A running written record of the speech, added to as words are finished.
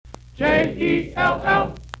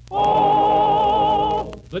J-E-L-L-O.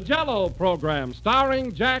 The Jell-O program,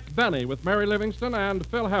 starring Jack Benny with Mary Livingston and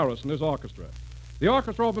Phil Harris and his orchestra. The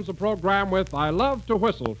orchestra opens the program with I Love to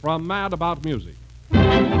Whistle from Mad About Music.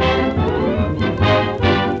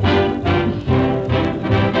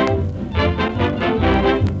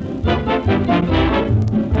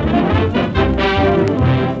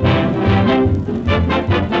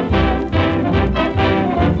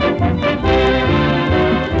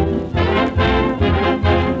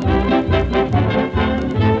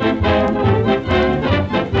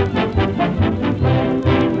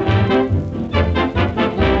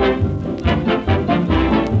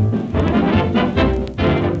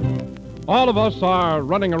 All of us are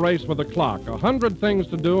running a race with the clock, 100 things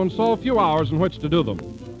to do and so few hours in which to do them.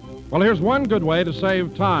 Well, here's one good way to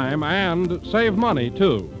save time and save money,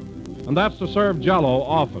 too, and that's to serve Jell-O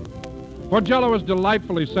often. For Jell-O is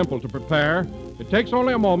delightfully simple to prepare. It takes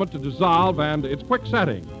only a moment to dissolve, and it's quick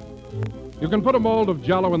setting. You can put a mold of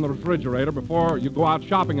Jell-O in the refrigerator before you go out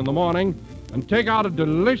shopping in the morning and take out a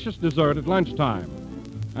delicious dessert at lunchtime.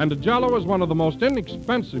 And Jell-O is one of the most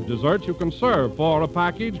inexpensive desserts you can serve, for a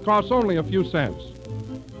package costs only a few cents.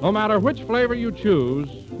 No matter which flavor you choose,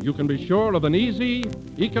 you can be sure of an easy,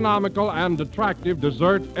 economical, and attractive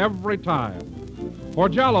dessert every time. For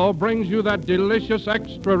Jell-O brings you that delicious,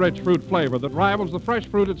 extra-rich fruit flavor that rivals the fresh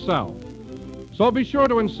fruit itself. So be sure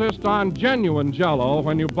to insist on genuine Jell-O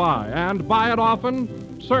when you buy, and buy it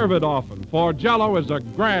often, serve it often, for Jell-O is a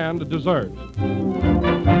grand dessert.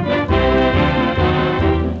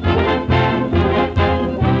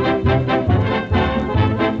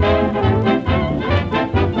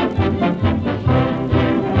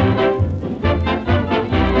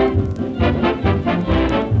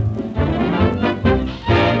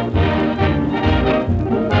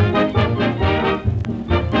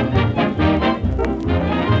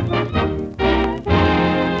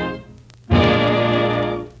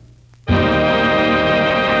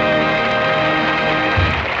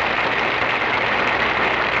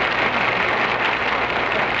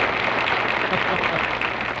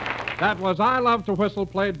 That was I Love to Whistle,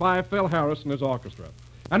 played by Phil Harris and his orchestra.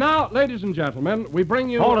 And now, ladies and gentlemen, we bring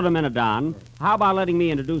you... Hold it a minute, Don. How about letting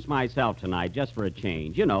me introduce myself tonight, just for a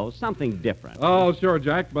change? You know, something different. Oh, sure,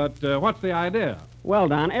 Jack, but what's the idea? Well,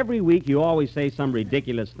 Don, every week you always say some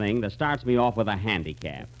ridiculous thing that starts me off with a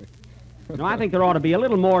handicap. Now, I think there ought to be a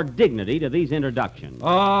little more dignity to these introductions.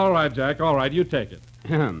 All right, Jack, all right, you take it.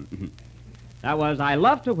 That was I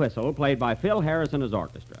Love to Whistle, played by Phil Harris and his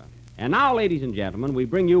orchestra. And now, ladies and gentlemen, we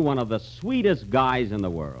bring you one of the sweetest guys in the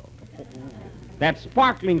world. That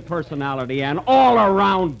sparkling personality and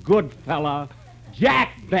all-around good fella,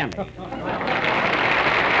 Jack Benny.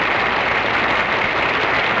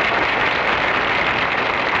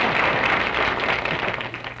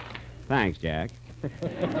 Thanks, Jack.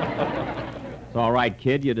 It's all right,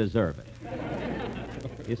 kid. You deserve it.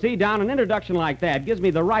 You see, Don, an introduction like that gives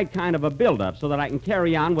me the right kind of a build-up so that I can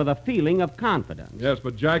carry on with a feeling of confidence. Yes,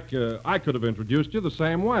 but, Jack, I could have introduced you the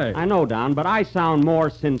same way. I know, Don, but I sound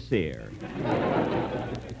more sincere.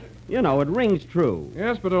 You know, it rings true.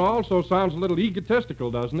 Yes, but it also sounds a little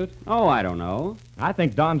egotistical, doesn't it? Oh, I don't know. I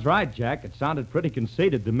think Don's right, Jack. It sounded pretty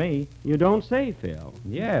conceited to me. You don't say, Phil.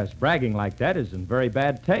 Yes, bragging like that is in very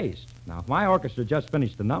bad taste. Now, if my orchestra just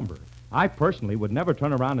finished a number, I personally would never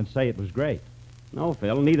turn around and say it was great. No,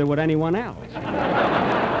 Phil, neither would anyone else.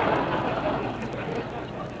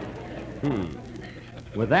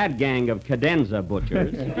 With that gang of cadenza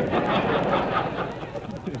butchers,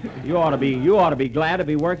 you ought to be glad to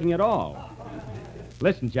be working at all.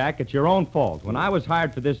 Listen, Jack, it's your own fault. When I was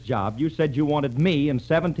hired for this job, you said you wanted me and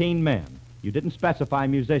 17 men. You didn't specify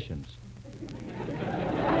musicians.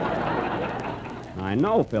 I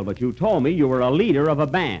know, Phil, but you told me you were a leader of a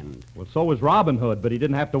band. Well, so was Robin Hood, but he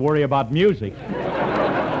didn't have to worry about music.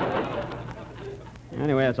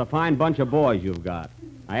 Anyway, it's a fine bunch of boys you've got.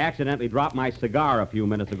 I accidentally dropped my cigar a few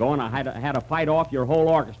minutes ago, and I had to fight off your whole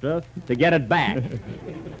orchestra to get it back.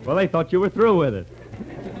 Well, they thought you were through with it.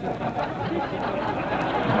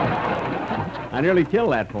 I nearly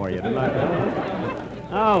killed that for you, didn't I?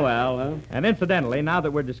 Oh, well. And incidentally, now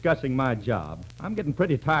that we're discussing my job, I'm getting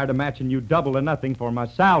pretty tired of matching you double or nothing for my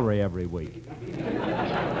salary every week.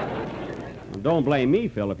 Well, don't blame me,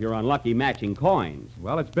 Phil, if you're unlucky matching coins.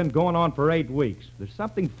 Well, it's been going on for 8 weeks. There's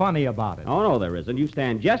something funny about it. Oh, no, there isn't. You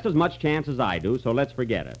stand just as much chance as I do, so let's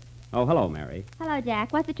forget it. Oh, hello, Mary. Hello,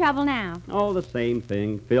 Jack. What's the trouble now? Oh, the same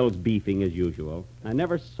thing. Phil's beefing as usual. I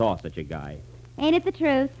never saw such a guy. Ain't it the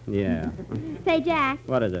truth? Yeah. Say, Jack.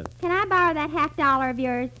 What is it? Can I borrow that $50 of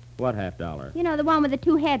yours? What $50? You know, the one with the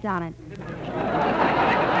 2 heads on it.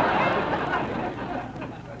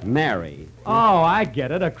 Mary. Oh, I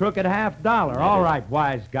get it. A crooked $50. All right,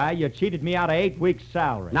 wise guy. You cheated me out of 8 weeks'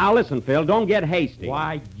 salary. Now, listen, Phil, don't get hasty.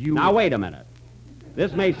 Why, you... Now, wait a minute.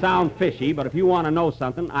 This may sound fishy, but if you want to know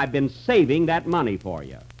something, I've been saving that money for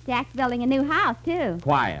you. Jack's building a new house, too.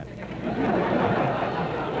 Quiet.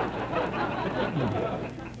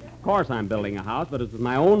 Of course I'm building a house, but it's with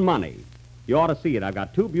my own money. You ought to see it. I've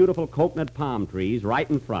got 2 beautiful coconut palm trees right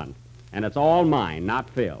in front, and it's all mine, not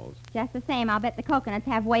Phil's. Just the same, I'll bet the coconuts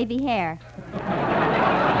have wavy hair.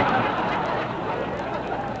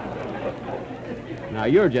 Now,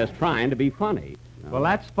 you're just trying to be funny. Well,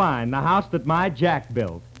 that's fine. The house that my Jack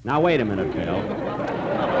built. Now, wait a minute, Phil.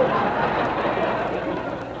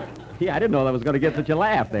 Yeah, I didn't know that was going to get such a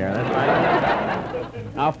laugh there. That's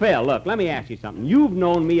right. Now, Phil, look, let me ask you something. You've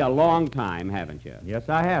known me a long time, haven't you? Yes,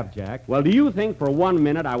 I have, Jack. Well, do you think for 1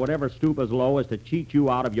 minute I would ever stoop as low as to cheat you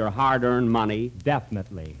out of your hard-earned money?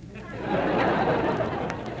 Definitely.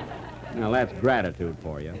 Now, that's gratitude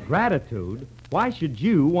for you. Gratitude? Why should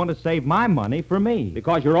you want to save my money for me?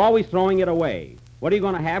 Because you're always throwing it away. What are you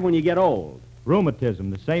going to have when you get old?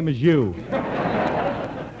 Rheumatism, the same as you.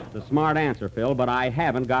 It's a smart answer, Phil, but I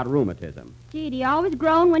haven't got rheumatism. Gee, do you always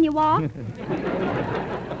groan when you walk?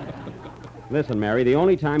 Listen, Mary, the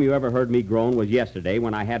only time you ever heard me groan was yesterday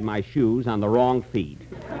when I had my shoes on the wrong feet.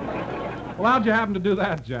 Well, how'd you happen to do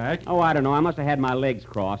that, Jack? Oh, I don't know. I must have had my legs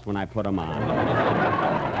crossed when I put them on.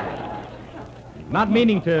 Not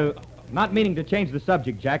meaning to change the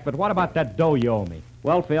subject, Jack, but what about that dough you owe me?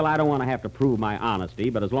 Well, Phil, I don't want to have to prove my honesty,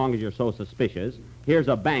 but as long as you're so suspicious, here's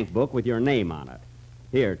a bank book with your name on it.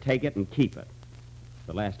 Here, take it and keep it. It's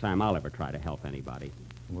the last time I'll ever try to help anybody.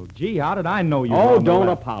 Well, gee, how did I know you were Oh, on the don't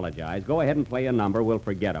left? apologize. Go ahead and play a number. We'll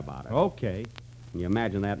forget about it. Okay. Can you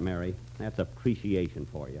imagine that, Mary? That's appreciation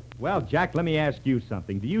for you. Well, Jack, let me ask you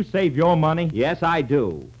something. Do you save your money? Yes, I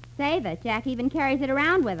do. Save it. Jack even carries it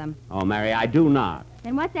around with him. Oh, Mary, I do not.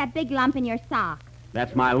 Then what's that big lump in your sock?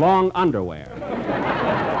 That's my long underwear.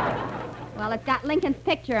 Well, it's got Lincoln's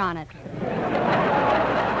picture on it.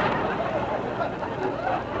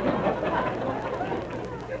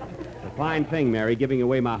 It's a fine thing, Mary, giving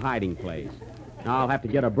away my hiding place. Now I'll have to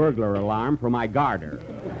get a burglar alarm for my garter.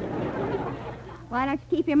 Why don't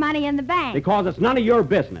you keep your money in the bank? Because it's none of your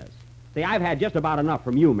business. See, I've had just about enough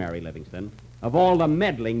from you, Mary Livingston, of all the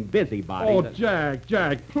meddling busybodies. Oh,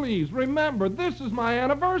 Jack, please, remember, this is my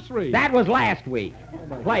anniversary. That was last week.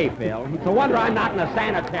 Play, Phil. It's a wonder I'm not in a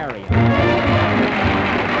sanitarium.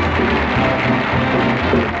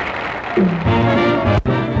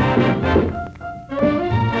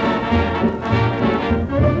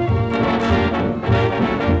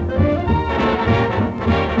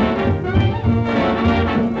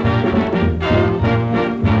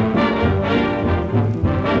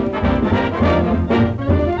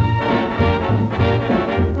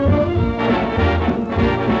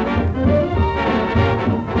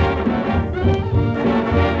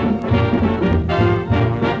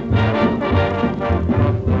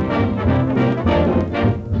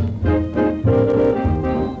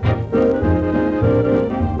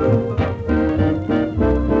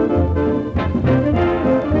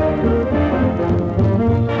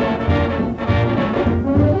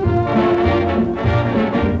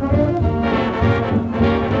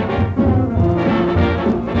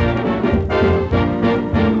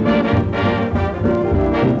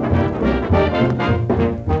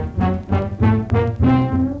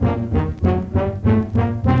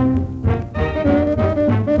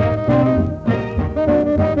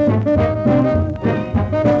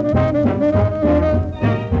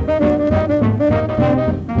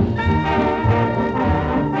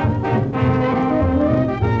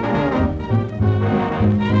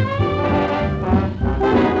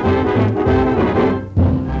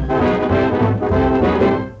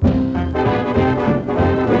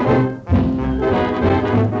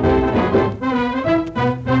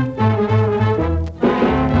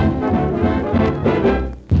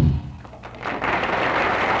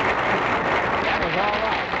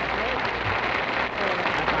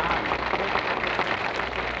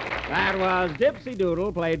 That was Dipsy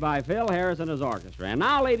Doodle, played by Phil Harris and his orchestra. And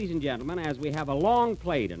now, ladies and gentlemen, as we have a long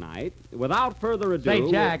play tonight, without further ado... Say,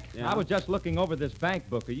 Jack, Yeah? I was just looking over this bank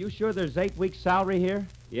book. Are you sure there's 8 weeks' salary here?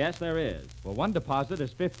 Yes, there is. Well, one deposit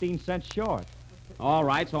is 15 cents short. All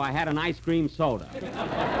right, so I had an ice cream soda.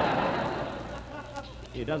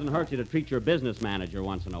 It doesn't hurt you to treat your business manager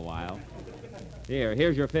once in a while.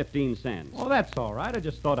 Here's your 15 cents. Oh, that's all right. I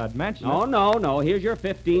just thought I'd mention No, it. no, here's your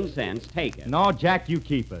 15 cents. Take it. No, Jack, you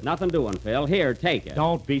keep it. Nothing doing, Phil. Here, take it.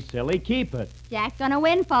 Don't be silly. Keep it. Jack's gonna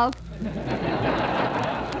win, folks.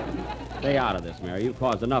 Stay out of this, Mary. You've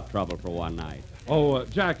caused enough trouble for one night. Oh,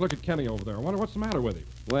 Jack, look at Kenny over there. I wonder what's the matter with him.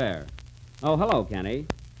 Where? Oh, hello, Kenny.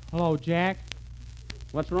 Hello, Jack.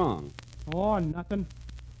 What's wrong? Oh, nothing.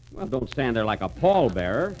 Well, don't stand there like a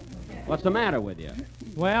pallbearer. What's the matter with you?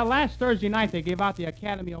 Well, last Thursday night they gave out the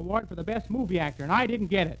Academy Award for the Best Movie Actor, and I didn't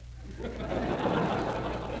get it.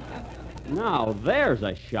 Now, there's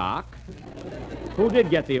a shock. Who did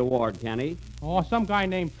get the award, Kenny? Oh, some guy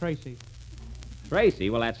named Tracy. Tracy?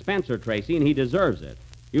 Well, that's Spencer Tracy, and he deserves it.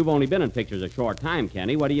 You've only been in pictures a short time,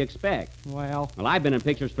 Kenny. What do you expect? Well, I've been in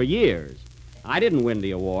pictures for years. I didn't win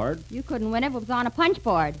the award. You couldn't win it if it was on a punch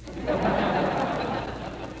board.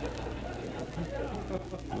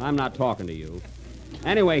 I'm not talking to you.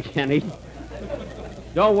 Anyway, Kenny,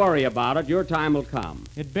 don't worry about it. Your time will come.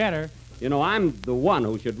 it better. You know, I'm the one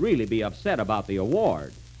who should really be upset about the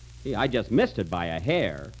award. See, I just missed it by a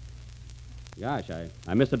hair. Gosh,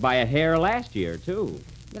 I missed it by a hair last year, too.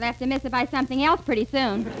 You'll have to miss it by something else pretty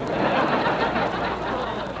soon.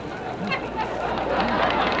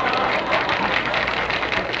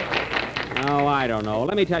 Oh, I don't know.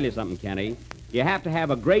 Let me tell you something, Kenny. You have to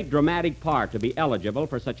have a great dramatic part to be eligible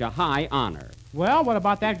for such a high honor. Well, what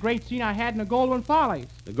about that great scene I had in the Goldwyn Follies?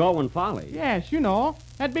 The Goldwyn Follies. Yes, you know.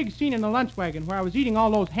 That big scene in the lunch wagon where I was eating all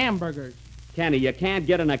those hamburgers. Kenny, you can't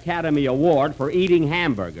get an Academy Award for eating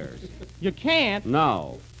hamburgers. You can't?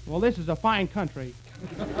 No. Well, this is a fine country.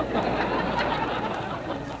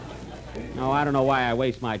 No, I don't know why I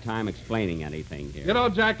waste my time explaining anything here. You know,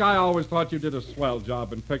 Jack, I always thought you did a swell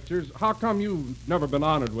job in pictures. How come you've never been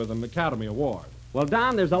honored with an Academy Award? Well,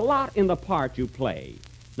 Don, there's a lot in the part you play.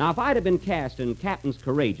 Now, if I'd have been cast in Captains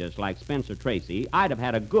Courageous like Spencer Tracy, I'd have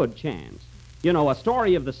had a good chance. You know, A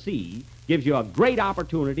Story of the Sea gives you a great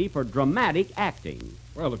opportunity for dramatic acting.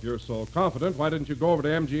 Well, if you're so confident, why didn't you go over to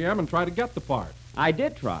MGM and try to get the part? I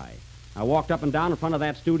did try. I walked up and down in front of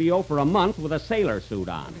that studio for a month with a sailor suit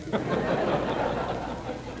on.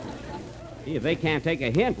 Gee, if they can't take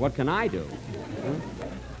a hint, what can I do?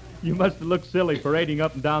 You must have looked silly parading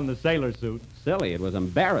up and down in the sailor suit. Silly, it was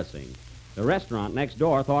embarrassing. The restaurant next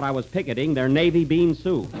door thought I was picketing their navy bean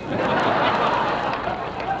soup.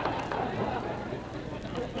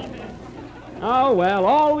 Oh, well,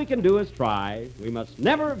 all we can do is try. We must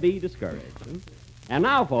never be discouraged. And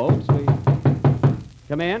now, folks, we...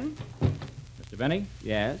 Come in. Mr. Benny,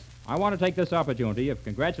 Yes? I want to take this opportunity of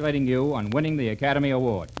congratulating you on winning the Academy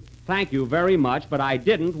Award. Thank you very much, but I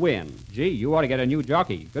didn't win. Gee, you ought to get a new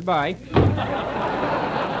jockey. Goodbye.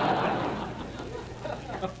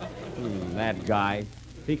 That guy.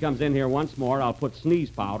 If he comes in here once more, I'll put sneeze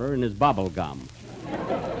powder in his bubble gum.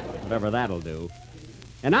 Whatever that'll do.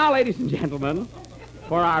 And now, ladies and gentlemen,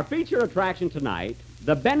 for our feature attraction tonight,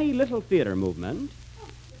 the Benny Little Theater Movement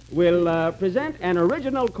will present an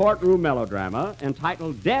original courtroom melodrama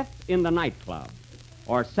entitled Death in the Nightclub,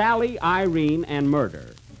 or Sally, Irene, and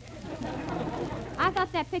Murder. I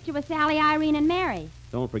thought that picture was Sally, Irene, and Mary.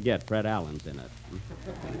 Don't forget, Fred Allen's in it.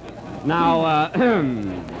 Now,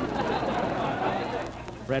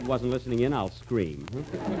 Fred wasn't listening in, I'll scream.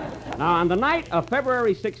 Now, on the night of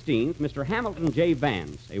February 16th, Mr. Hamilton J.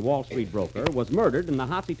 Vance, a Wall Street broker, was murdered in the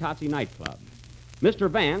Hotsy Totsy nightclub. Mr.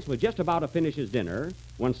 Vance was just about to finish his dinner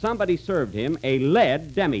when somebody served him a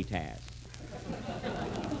lead demitasse.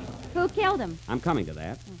 Who killed him? I'm coming to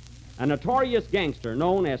that. A notorious gangster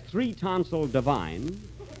known as Three Tonsil Divine,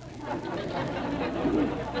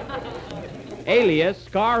 alias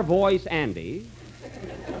Scar Voice Andy,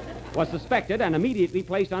 was suspected and immediately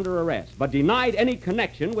placed under arrest, but denied any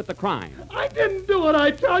connection with the crime. I didn't do it,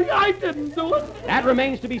 I tell you. I didn't do it. That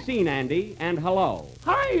remains to be seen, Andy, and hello.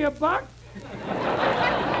 Hiya, Buck.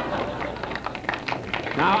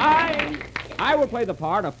 Now, I will play the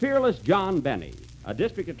part of fearless John Benny, a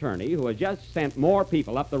district attorney who has just sent more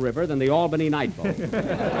people up the river than the Albany night boat.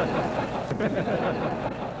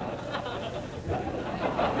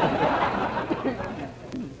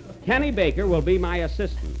 Kenny Baker will be my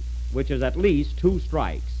assistant, which is at least 2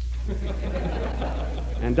 strikes.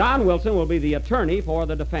 And Don Wilson will be the attorney for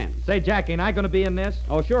the defense. Say, Jack, ain't I going to be in this?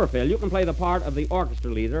 Oh, sure, Phil. You can play the part of the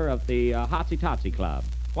orchestra leader of the Hotsy Totsy Club.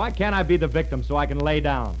 Why can't I be the victim so I can lay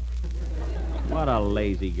down? What a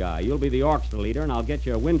lazy guy. You'll be the orchestra leader, and I'll get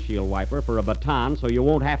you a windshield wiper for a baton so you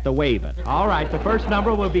won't have to wave it. All right, the first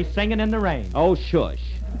number will be Singing in the Rain. Oh, shush.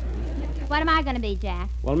 What am I going to be, Jack?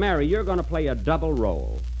 Well, Mary, you're going to play a double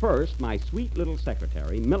role. First, my sweet little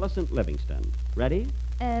secretary, Millicent Livingston. Ready?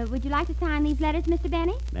 Would you like to sign these letters, Mr.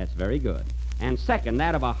 Benny? That's very good. And second,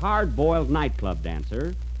 that of a hard-boiled nightclub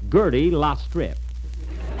dancer, Gertie La Strip.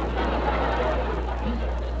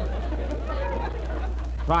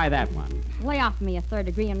 Try that one. Lay off me a 3rd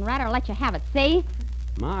degree and right, or I'll let you have it, see?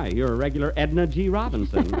 My, you're a regular Edna G.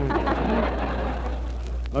 Robinson.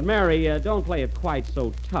 But, Mary, don't play it quite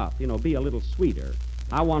so tough. Be a little sweeter.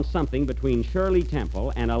 I want something between Shirley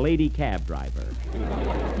Temple and a lady cab driver.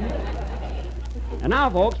 And now,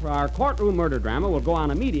 folks, for our courtroom murder drama, we'll go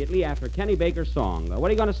on immediately after Kenny Baker's song. What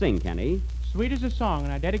are you going to sing, Kenny? Sweet is a song,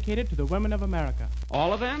 and I dedicate it to the women of America.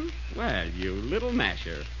 All of them? Well, you little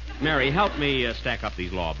masher. Mary, help me stack up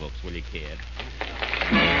these law books, will you, kid?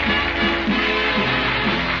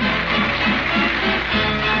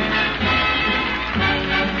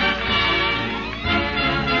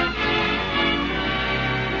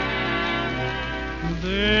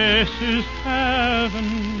 This is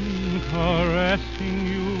heaven caressing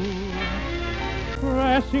you,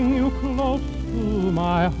 pressing you close to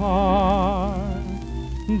my heart.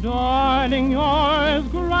 Darling, you're as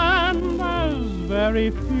grand as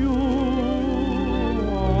very few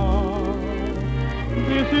are.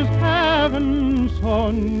 This is heaven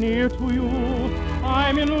so near to you.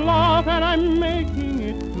 I'm in love and I'm making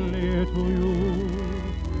it clear to you.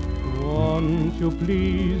 Won't you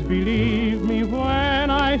please believe me when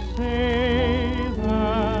I say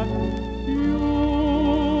that you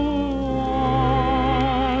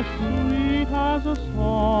are sweet as a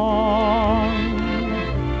song.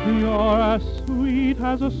 You're as sweet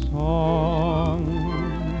as a song,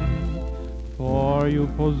 for you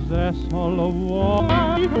possess all the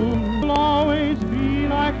warmth. You'll always be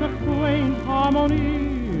like the quaint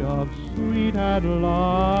harmony of sweet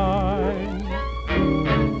Adeline.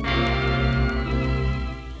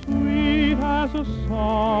 Sweet as a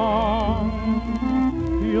song,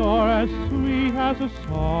 you're as sweet as a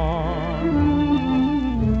song.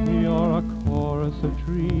 You're a chorus of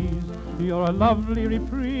trees, you're a lovely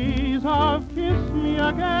reprise of Kiss Me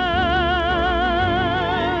Again.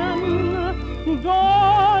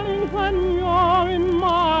 Darling, when you're in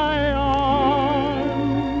my arms,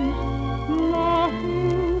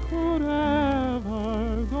 nothing could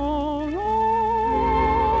ever go wrong.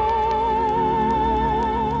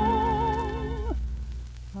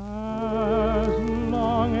 As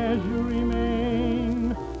long as you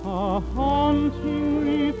remain a haunting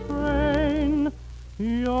refrain,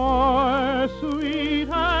 you're sweet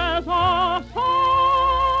as a song.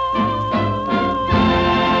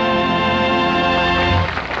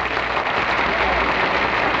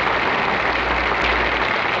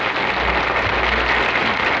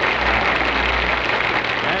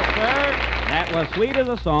 Yes, sir. That was Sweet as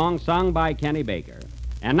a Song, sung by Kenny Baker.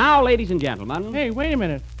 And now, ladies and gentlemen... Hey, wait a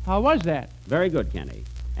minute. How was that? Very good, Kenny.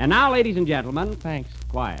 And now, ladies and gentlemen... Thanks.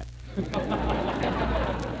 Quiet.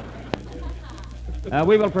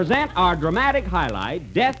 We will present our dramatic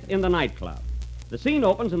highlight, Death in the Nightclub. The scene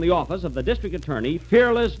opens in the office of the district attorney,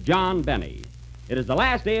 Fearless John Benny. It is the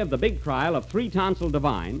last day of the big trial of Three Tonsil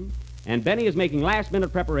Divine, and Benny is making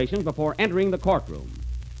last-minute preparations before entering the courtroom.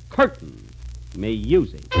 Curtain,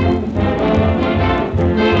 music.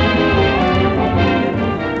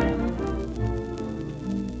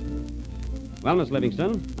 Well, Miss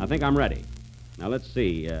Livingston, I think I'm ready. Now, let's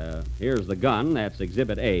see. Here's the gun. That's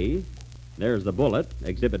Exhibit A. There's the bullet,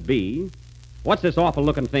 Exhibit B. What's this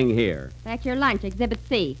awful-looking thing here? That's your lunch, Exhibit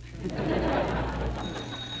C.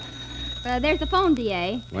 There's the phone,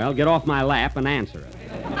 D.A. Well, get off my lap and answer it.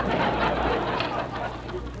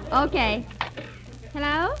 Okay.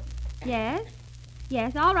 Hello? Yes?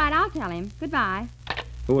 Yes, all right, I'll tell him. Goodbye.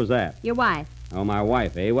 Who was that? Your wife. Oh, my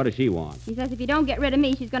wife, eh? What does she want? She says if you don't get rid of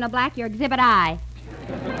me, she's going to black your Exhibit I.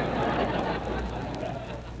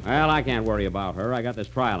 Well, I can't worry about her. I got this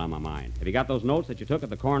trial on my mind. Have you got those notes that you took at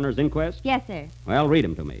the coroner's inquest? Yes, sir. Well, read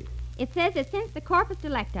them to me. It says that since the corpus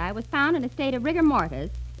delicti was found in a state of rigor mortis,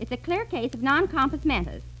 it's a clear case of non compos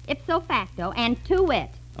mentis, ipso facto, and to wit.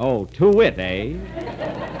 Oh, to wit, eh?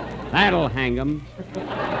 That'll hang 'em.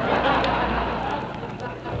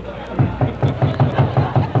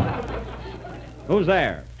 Who's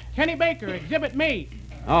there? Kenny Baker, exhibit me.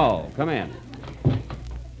 Oh, come in.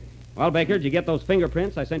 Well, Baker, did you get those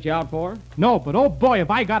fingerprints I sent you out for? No, but oh boy, have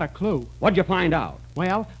I got a clue. What'd you find out?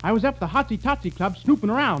 Well, I was up at the Hotsy Totsy Club snooping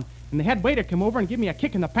around, and the head waiter came over and gave me a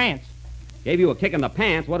kick in the pants. Gave you a kick in the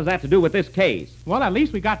pants? What does that have to do with this case? Well, at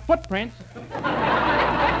least we got footprints.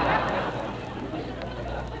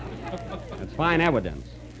 That's fine evidence.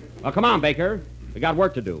 Well, come on, Baker. We got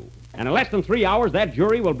work to do. And in less than 3 hours, that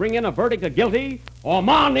jury will bring in a verdict of guilty, or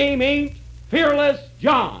my name ain't Fearless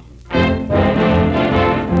John.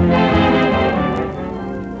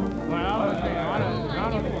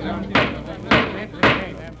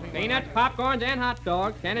 Peanuts, popcorns, and hot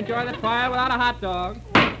dogs. Can't enjoy the trial without a hot dog.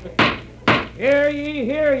 Hear ye,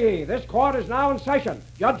 hear ye. This court is now in session.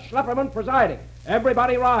 Judge Schlepperman presiding.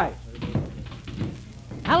 Everybody rise.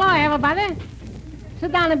 Hello, everybody.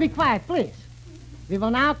 Sit down and be quiet, please. We will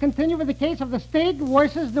now continue with the case of the steak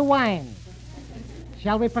versus the wine.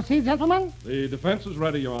 Shall we proceed, gentlemen? The defense is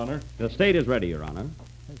ready, Your Honor. The state is ready, Your Honor.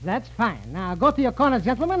 That's fine. Now go to your corners,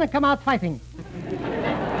 gentlemen, and come out fighting.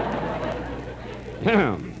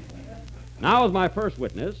 Now, as my first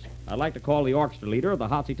witness, I'd like to call the orchestra leader of the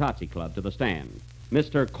Hotsy Totsy Club to the stand,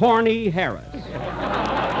 Mr. Corny Harris.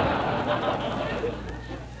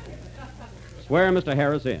 Swear Mr.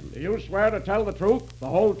 Harris in. Do you swear to tell the truth, the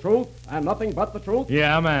whole truth, and nothing but the truth?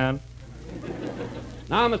 Yeah, man.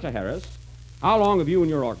 Now, Mr. Harris, how long have you and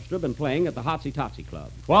your orchestra been playing at the Hotsy Totsy Club?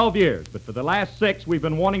 12 years, but for the last 6, we've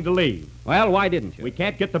been wanting to leave. Well, why didn't you? We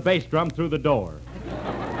can't get the bass drum through the door.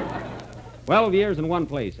 12 years in one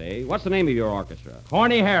place, eh? What's the name of your orchestra?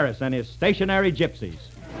 Corny Harris and his stationary gypsies.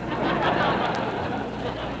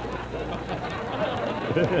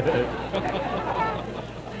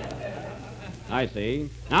 I see.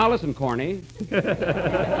 Now listen, Corny.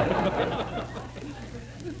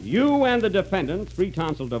 You and the defendant, Three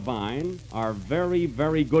Tonsil Divine, are very,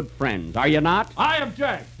 very good friends, are you not? I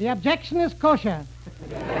object. The objection is kosher.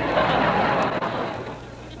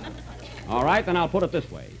 All right, then I'll put it this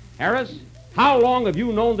way. Harris, how long have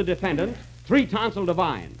you known the defendant, Three Tonsil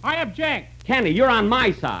Divine? I object. Kenny, you're on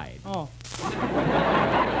my side. Oh.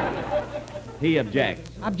 He objects.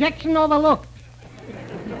 Objection overlooked.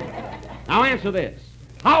 Now answer this.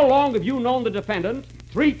 How long have you known the defendant,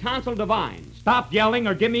 Three Tonsil Divine? Stop yelling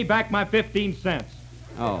or give me back my 15 cents.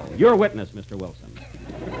 Oh, your witness, Mr. Wilson.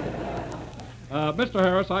 Mr.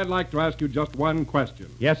 Harris, I'd like to ask you just one question.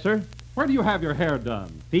 Yes, sir? Where do you have your hair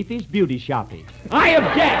done? Fifi's Beauty Shoppy. I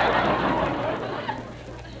object!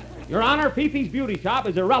 Your Honor, Fifi's Beauty Shop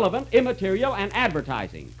is irrelevant, immaterial, and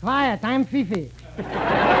advertising. Quiet, I'm Fifi.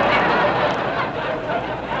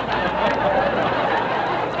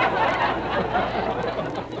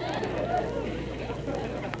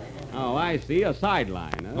 Oh, I see. A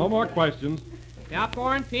sideline, huh? No more questions.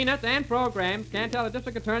 Popcorn, peanuts, and programs. Can't tell a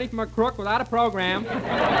district attorney from a crook without a program.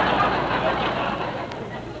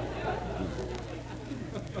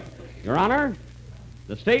 Your Honor,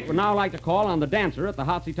 the state would now like to call on the dancer at the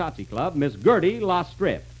Hotsy Totsy Club, Miss Gertie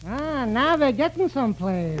Lastrip. Ah, now we're getting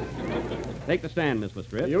someplace. Take the stand, Miss Do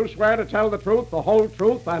Lastrip. you swear to tell the truth, the whole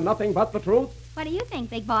truth, and nothing but the truth? What do you think,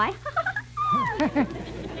 big boy?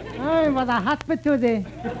 Oh, what a hot patootie.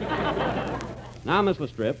 Now, Miss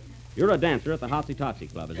Lastrip, you're a dancer at the Hotsy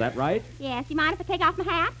Totsy Club, is that right? Yes, you mind if I take off my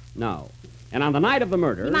hat? No. And on the night of the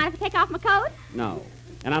murder... You mind if I take off my coat? No.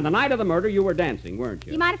 And on the night of the murder, you were dancing, weren't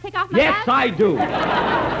you? You mind if I take off my Yes, coat? I do.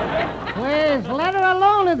 Please, let her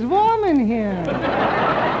alone. It's warm in here.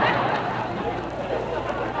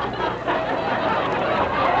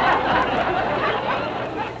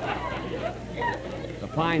 The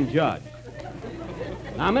fine judge.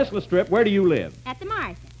 Now, Miss Lastrip, where do you live? At the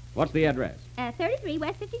Marsden. What's the address? 33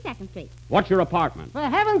 West 52nd Street. What's your apartment? For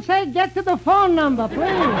heaven's sake, get to the phone number,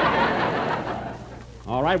 please.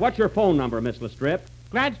 All right, what's your phone number, Miss Lastrip?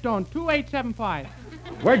 Gladstone, 2875.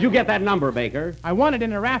 Where'd you get that number, Baker? I won it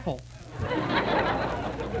in a raffle.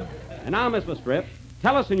 And now, Miss Lastrip,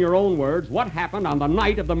 tell us in your own words what happened on the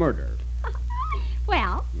night of the murder.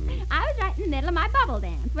 Well, I was right in the middle of my bubble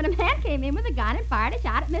dance when a man came in with a gun and fired a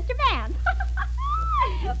shot at Mr. Vance.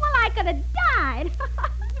 Well, I could have died.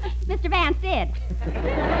 Mr. Vance did.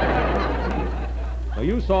 So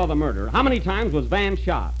you saw the murder. How many times was Vance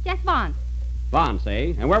shot? Just once. Vance,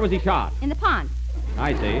 eh? And where was he shot? In the pond.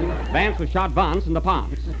 I see. Vance was shot Vance in the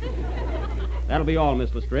Ponce. That'll be all, Miss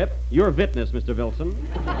Lastrip. Your witness, Mr. Wilson.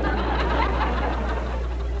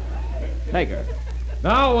 Take her.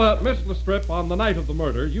 Now, Miss Lastrip, on the night of the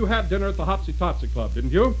murder, you had dinner at the Hotsy Totsy Club,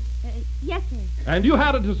 didn't you? Yes, sir. And you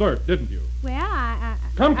had a dessert, didn't you? Well,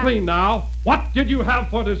 Come clean now. What did you have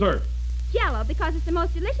for dessert? Jell-O, because it's the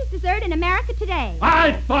most delicious dessert in America today.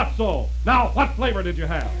 I thought so. Now, what flavor did you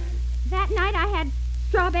have? That night I had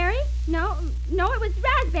strawberry. No, it was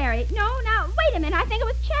raspberry. No, now, wait a minute. I think it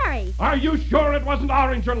was cherry. Are you sure it wasn't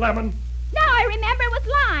orange or lemon? No, I remember it was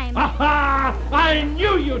lime. Ha! I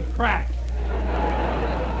knew you'd crack.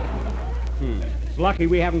 It's lucky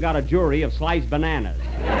we haven't got a jury of sliced bananas.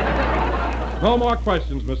 No more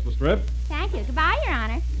questions, Miss Lastrip. Thank you. Goodbye, Your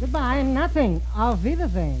Honor. Goodbye, nothing. Auf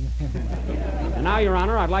Wiedersehen. And now, Your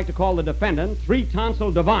Honor, I'd like to call the defendant, Three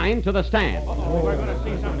Tonsil Divine, to the stand.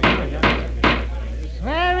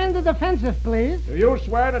 Swear in the defensive, please. Do you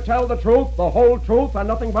swear to tell the truth, the whole truth, and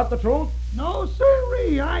nothing but the truth? No,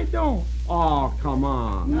 sirree, I don't. Oh, come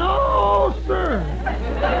on. No, sir.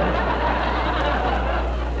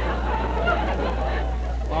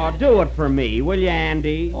 Oh, do it for me, will you,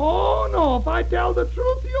 Andy? Oh, no, if I tell the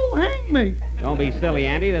truth, you'll hang me. Don't be silly,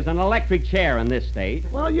 Andy. There's an electric chair in this state.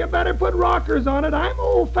 Well, you better put rockers on it. I'm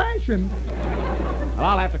old-fashioned. Well,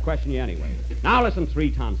 I'll have to question you anyway. Now listen,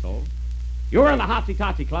 Three Tonsils. You were in the Hotsy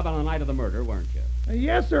Totsy Club on the night of the murder, weren't you?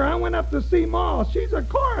 Yes, sir. I went up to see Ma. She's a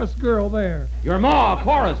chorus girl there. Your Ma, a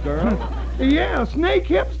chorus girl? Yeah, Snake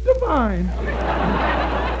Hips Divine.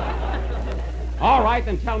 All right,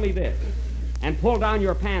 then tell me this. And pull down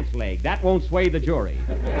your pants leg. That won't sway the jury.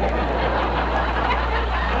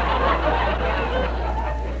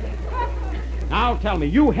 Now tell me,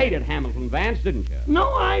 you hated Hamilton Vance, didn't you?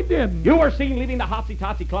 No, I didn't. You were seen leaving the Hotsy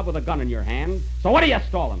Totsy Club with a gun in your hand. So what are you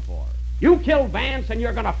stalling for? You killed Vance and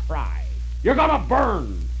you're gonna fry. You're gonna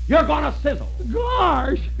burn. You're gonna sizzle.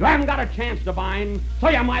 Gosh. You haven't got a chance, Devine, so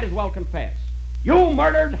you might as well confess. You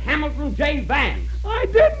murdered Hamilton J. Vance. I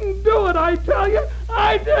didn't do it, I tell you.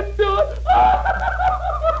 I didn't do it.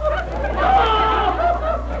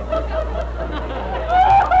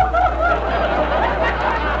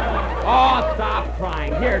 Oh, stop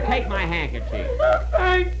crying. Here, take my handkerchief.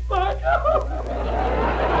 Thanks, Buck.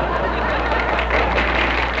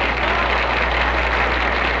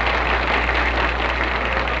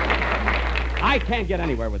 I can't get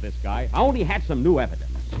anywhere with this guy. I only had some new evidence.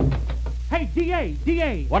 Hey,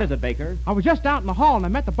 D.A. What is it, Baker? I was just out in the hall and I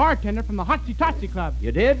met the bartender from the Hotsy Totsy Club.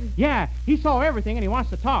 You did? Yeah, he saw everything and he wants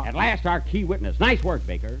to talk. At last, our key witness. Nice work,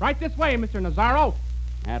 Baker. Right this way, Mr. Nazaro.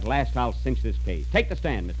 At last, I'll cinch this case. Take the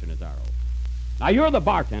stand, Mr. Nazaro. Now, you're the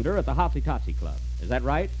bartender at the Hotsy Totsy Club. Is that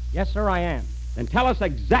right? Yes, sir, I am. Then tell us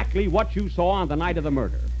exactly what you saw on the night of the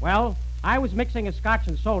murder. Well, I was mixing a scotch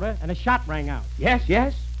and soda, and a shot rang out.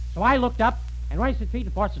 Yes? So I looked up, and when I said feet,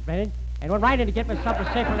 the force was minute, and went right in to get myself a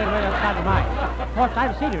cigarette and right outside of mine. Of course,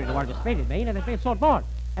 I seen it was just faded me, and it felt so bored.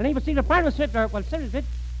 And even seen the friend was sitting there, well, sitting a bit.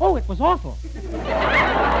 Oh, it was awful.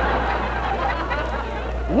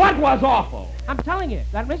 What was awful? I'm telling you,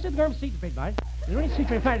 that Mr. Girl seat bit mine. The only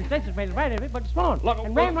secret in the United States is made right of it, but it's small. Look,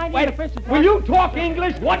 and ran right wait, into the first. Will you talk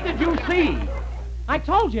English? What did you see? I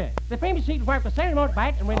told you. The famous seat wife was standing on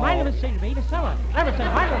back and went right into the seat to me to sell it. Never said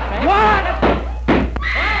I was fast. What?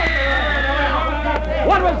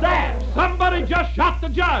 What was that? Somebody just shot the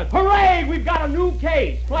judge. Hooray! We've got a new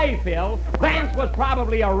case. Play, Phil. Vance was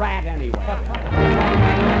probably a rat anyway.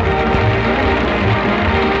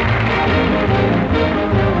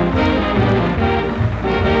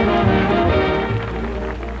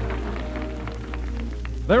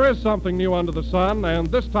 There is something new under the sun, and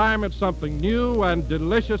this time it's something new and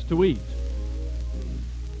delicious to eat.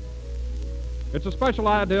 It's a special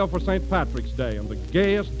idea for St. Patrick's Day and the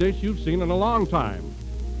gayest dish you've seen in a long time.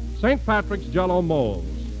 St. Patrick's Jell-O molds,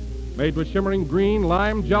 made with shimmering green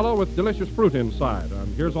lime Jell-O with delicious fruit inside.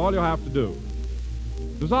 And here's all you have to do.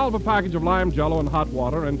 Dissolve a package of lime Jell-O in hot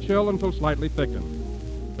water and chill until slightly thickened.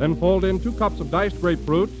 Then fold in 2 cups of diced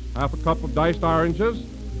grapefruit, half a cup of diced oranges,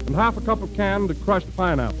 and half a cup of canned crushed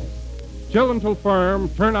pineapple. Chill until firm,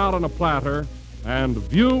 turn out on a platter, and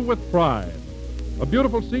view with pride. A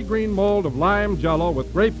beautiful sea green mold of lime Jell-O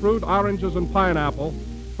with grapefruit, oranges, and pineapple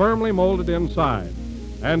firmly molded inside.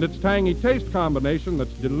 And its tangy taste combination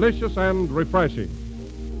that's delicious and refreshing.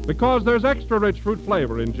 Because there's extra rich fruit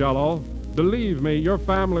flavor in Jell-O, believe me, your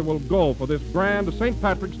family will go for this grand St.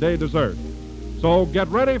 Patrick's Day dessert. So get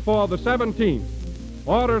ready for the 17th.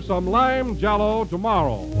 Order some lime Jell-O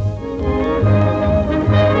tomorrow.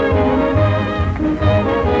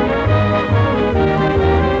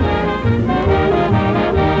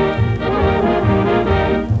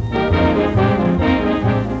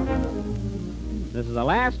 This is the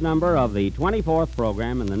last number of the 24th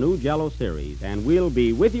program in the new Jell-O series, and we'll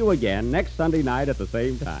be with you again next Sunday night at the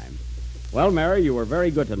same time. Well, Mary, you were very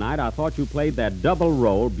good tonight. I thought you played that double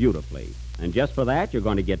role beautifully. And just for that, you're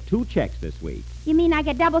going to get 2 checks this week. You mean I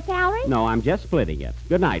get double salary? No, I'm just splitting it.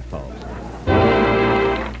 Good night, folks.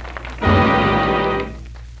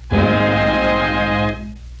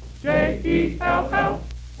 Jell-O.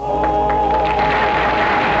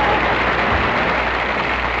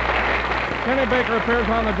 Kenny Baker appears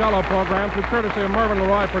on the Jell-O program through courtesy of Mervyn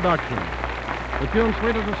LeRoy Productions. The tune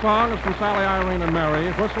Sweet as a Song is from Sally, Irene, and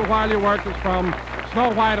Mary. Whistle While You Work is from Snow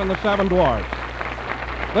White and the Seven Dwarfs.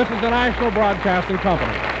 This is the National Broadcasting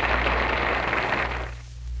Company.